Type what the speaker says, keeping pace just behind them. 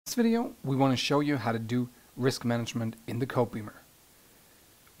In this video, we want to show you how to do risk management in the codeBeamer.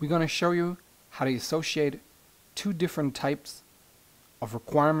 We're going to show you how to associate two different types of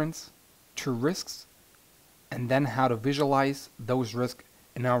requirements to risks, and then how to visualize those risks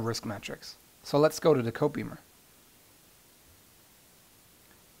in our risk matrix. So let's go to the codeBeamer.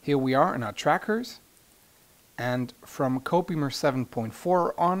 Here we are in our trackers, and from codeBeamer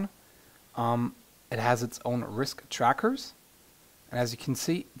 7.4 on, it has its own risk trackers. And as you can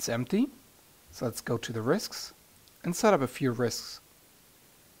see, it's empty. So let's go to the risks and set up a few risks.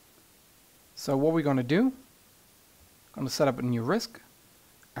 So what we're going to do, I'm going to set up a new risk,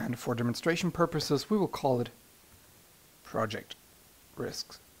 and for demonstration purposes, we will call it project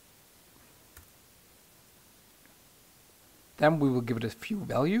risks. Then we will give it a few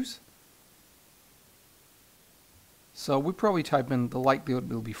values. So we probably type in the likelihood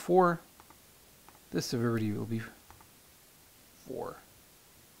will be 4, the severity will be 4.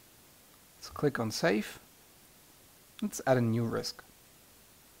 Let's click on save. Let's add a new risk.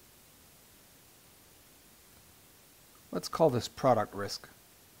 Let's call this product risk.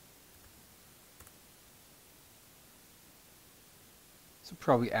 So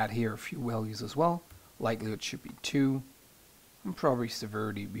probably add here a few values as well. Likelihood should be 2, and probably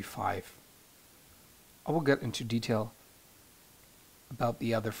severity be 5. I will get into detail about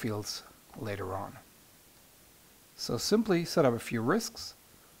the other fields later on. So simply set up a few risks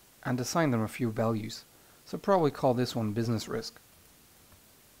and assign them a few values. So probably call this one business risk.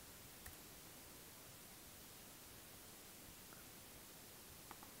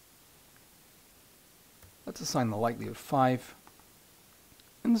 Let's assign the likelihood 5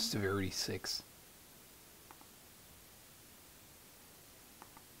 and the severity 6.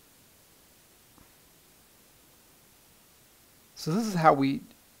 So this is how we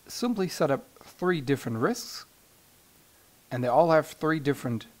simply set up 3 different risks, and they all have 3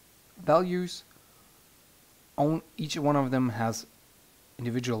 different values. Each one of them has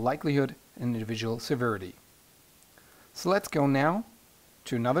individual likelihood and individual severity. So let's go now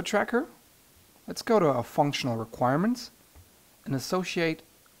to another tracker. Let's go to our functional requirements and associate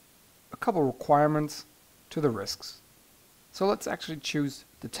a couple requirements to the risks. So let's actually choose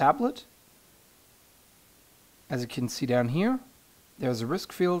the tablet. As you can see down here, there's a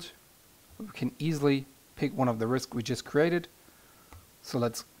risk field. We can easily pick one of the risks we just created. So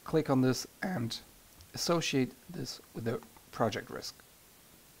let's click on this and associate this with the project risk.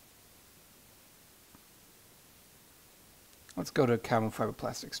 Let's go to carbon fiber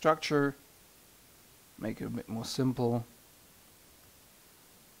plastic structure, make it a bit more simple.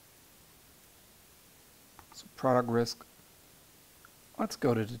 So product risk. Let's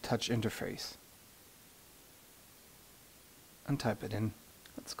go to the touch interface and type it in.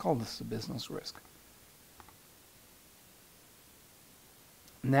 Let's call this the business risk.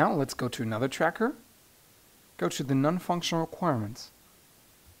 Now let's go to another tracker. Go to the non-functional requirements.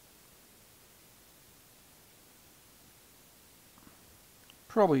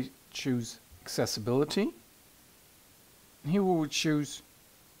 Probably choose accessibility. Here we would choose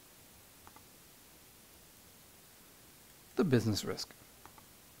the business risk.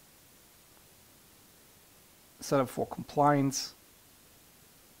 Set up for compliance,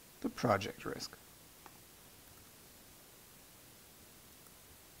 the project risk.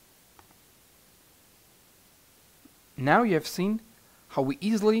 Now you have seen how we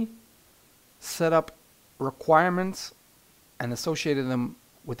easily set up requirements and associated them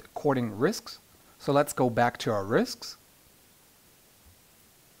with according risks. So let's go back to our risks.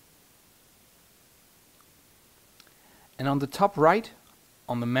 And on the top right,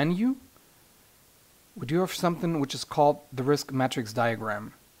 on the menu, we do have something which is called the risk matrix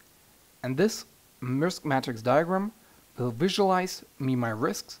diagram. And this risk matrix diagram will visualize me my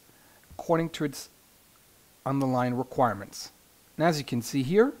risks according to its underlying requirements. And as you can see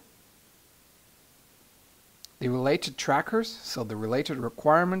here, the related trackers, so the related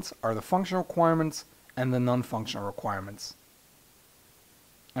requirements are the functional requirements and the non-functional requirements.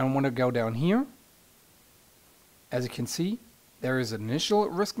 And I want to go down here. As you can see, there is an initial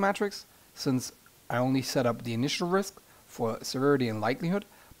risk matrix, since I only set up the initial risk for severity and likelihood,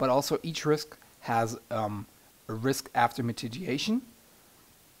 but also each risk has a risk after mitigation.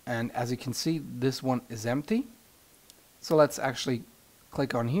 And as you can see, this one is empty. So let's actually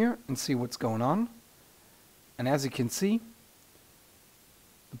click on here and see what's going on. And as you can see,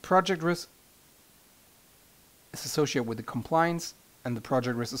 the project risk is associated with the compliance, and the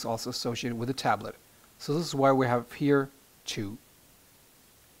project risk is also associated with the tablet. So this is why we have here 2.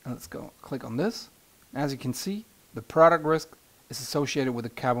 And let's go click on this. And as you can see, the product risk is associated with the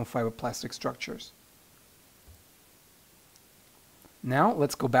carbon fiber plastic structures. Now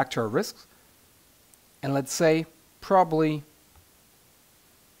let's go back to our risks, and let's say probably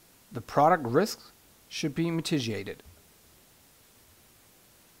the product risks should be mitigated.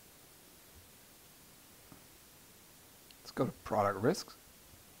 Let's go to product risks.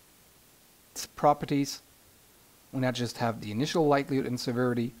 Its properties. We now just have the initial likelihood and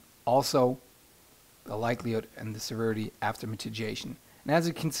severity, also the likelihood and the severity after mitigation. And as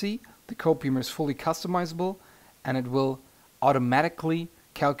you can see, the codeBeamer is fully customizable, and it will automatically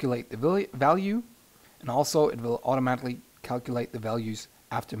calculate the value, and also it will automatically calculate the values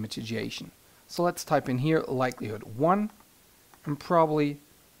after mitigation. So let's type in here likelihood 1 and probably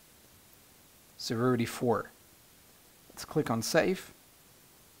severity 4. Let's click on save,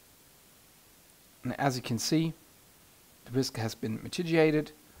 and as you can see, the risk has been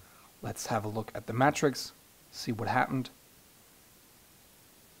mitigated. Let's have a look at the matrix, see what happened.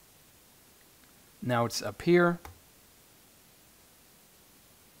 Now it's up here.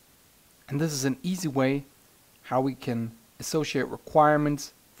 And this is an easy way how we can associate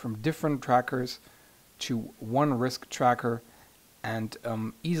requirements from different trackers to one risk tracker and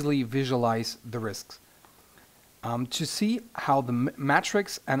easily visualize the risks. To see how the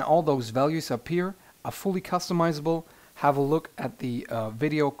matrix and all those values up here are fully customizable, have a look at the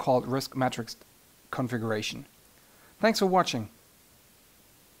video called Risk Matrix Configuration. Thanks for watching.